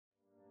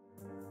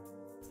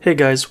Hey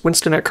guys,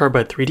 Winston at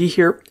Carbide 3D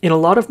here. In a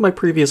lot of my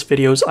previous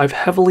videos, I've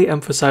heavily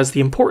emphasized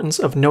the importance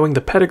of knowing the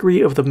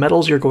pedigree of the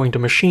metals you're going to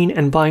machine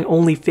and buying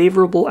only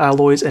favorable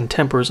alloys and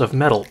tempers of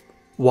metal.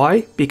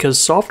 Why? Because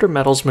softer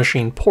metals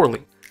machine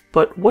poorly.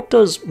 But what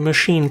does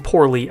machine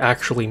poorly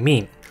actually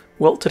mean?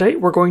 Well, today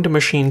we're going to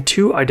machine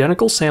two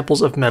identical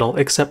samples of metal,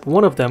 except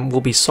one of them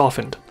will be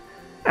softened.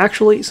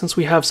 Actually, since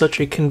we have such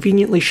a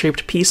conveniently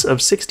shaped piece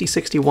of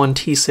 6061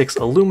 T6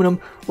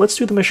 aluminum, let's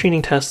do the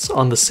machining tests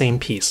on the same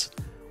piece.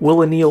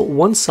 We'll anneal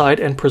one side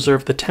and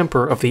preserve the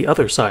temper of the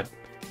other side.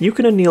 You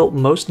can anneal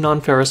most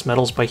non-ferrous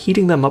metals by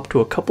heating them up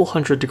to a couple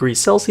hundred degrees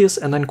Celsius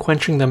and then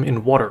quenching them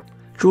in water.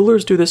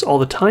 Jewelers do this all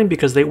the time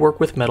because they work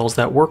with metals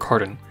that work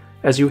harden.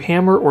 As you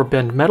hammer or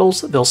bend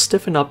metals, they'll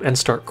stiffen up and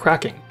start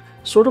cracking.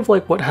 Sort of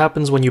like what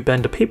happens when you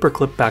bend a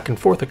paperclip back and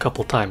forth a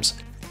couple times.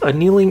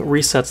 Annealing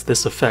resets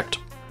this effect.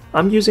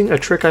 I'm using a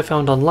trick I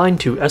found online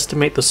to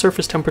estimate the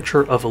surface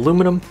temperature of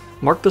aluminum,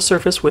 mark the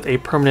surface with a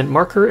permanent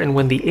marker, and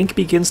when the ink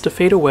begins to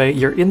fade away,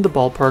 you're in the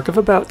ballpark of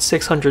about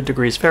 600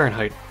 degrees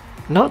Fahrenheit.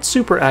 Not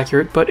super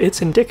accurate, but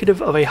it's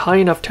indicative of a high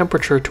enough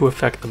temperature to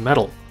affect the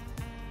metal.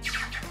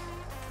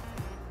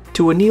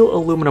 To anneal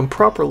aluminum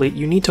properly,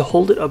 you need to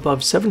hold it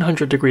above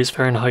 700 degrees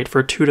Fahrenheit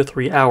for 2 to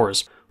 3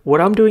 hours. What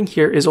I'm doing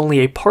here is only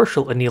a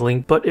partial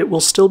annealing, but it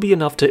will still be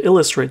enough to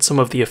illustrate some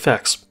of the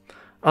effects.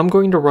 I'm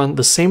going to run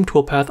the same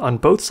toolpath on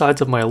both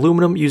sides of my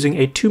aluminum using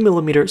a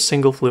 2mm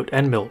single flute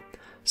end mill.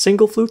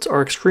 Single flutes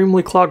are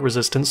extremely clog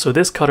resistant, so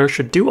this cutter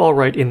should do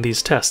alright in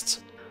these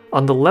tests.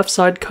 On the left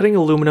side, cutting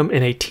aluminum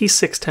in a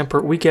T6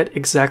 temper, we get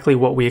exactly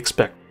what we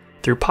expect.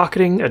 Through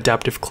pocketing,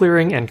 adaptive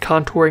clearing, and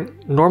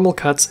contouring, normal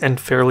cuts, and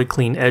fairly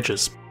clean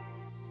edges.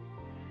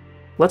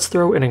 Let's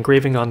throw an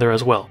engraving on there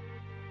as well.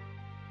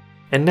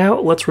 And now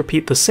let's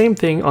repeat the same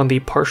thing on the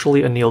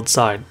partially annealed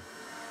side.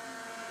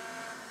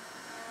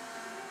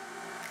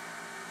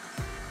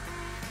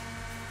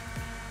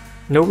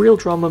 No real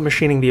drama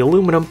machining the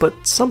aluminum,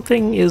 but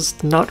something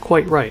is not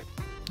quite right.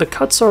 The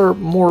cuts are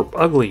more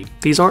ugly.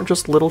 These aren't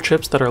just little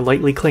chips that are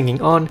lightly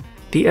clinging on,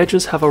 the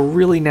edges have a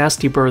really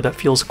nasty burr that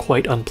feels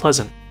quite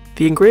unpleasant.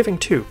 The engraving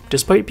too,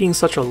 despite being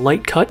such a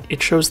light cut,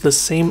 it shows the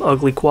same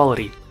ugly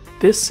quality.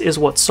 This is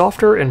what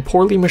softer and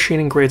poorly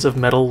machining grades of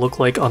metal look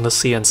like on the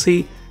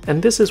CNC,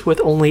 and this is with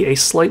only a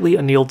slightly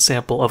annealed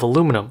sample of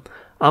aluminum.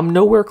 I'm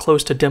nowhere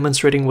close to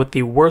demonstrating what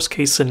the worst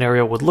case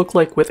scenario would look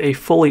like with a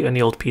fully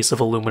annealed piece of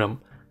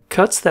aluminum.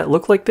 Cuts that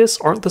look like this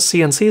aren't the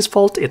CNC's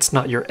fault, it's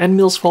not your end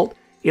mill's fault,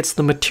 it's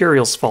the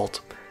material's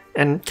fault.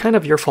 And kind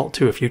of your fault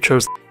too if you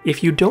chose.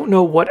 If you don't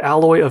know what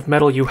alloy of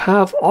metal you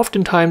have,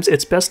 oftentimes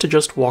it's best to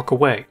just walk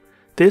away.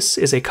 This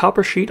is a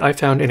copper sheet I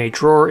found in a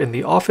drawer in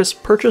the office,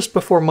 purchased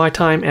before my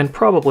time and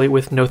probably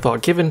with no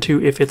thought given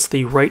to if it's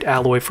the right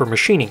alloy for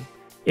machining.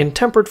 In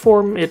tempered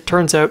form, it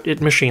turns out it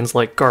machines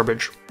like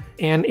garbage.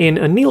 And in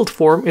annealed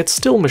form, it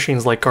still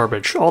machines like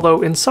garbage,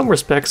 although in some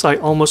respects I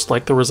almost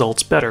like the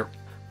results better.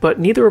 But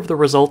neither of the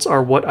results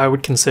are what I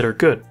would consider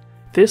good.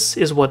 This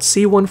is what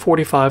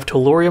C145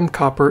 tellurium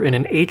copper in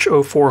an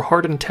H04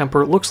 hardened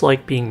temper looks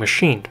like being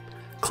machined.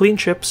 Clean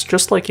chips,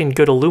 just like in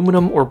good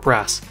aluminum or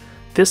brass.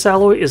 This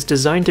alloy is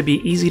designed to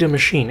be easy to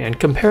machine, and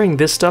comparing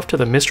this stuff to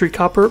the mystery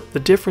copper, the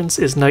difference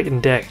is night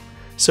and day.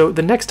 So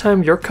the next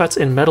time your cuts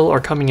in metal are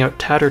coming out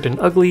tattered and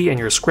ugly and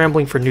you're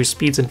scrambling for new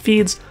speeds and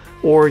feeds,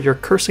 or you're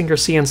cursing your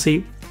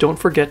CNC, don't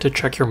forget to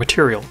check your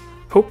material.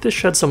 Hope this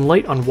sheds some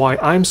light on why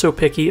I'm so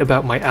picky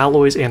about my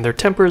alloys and their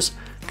tempers.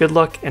 Good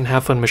luck and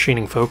have fun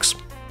machining, folks.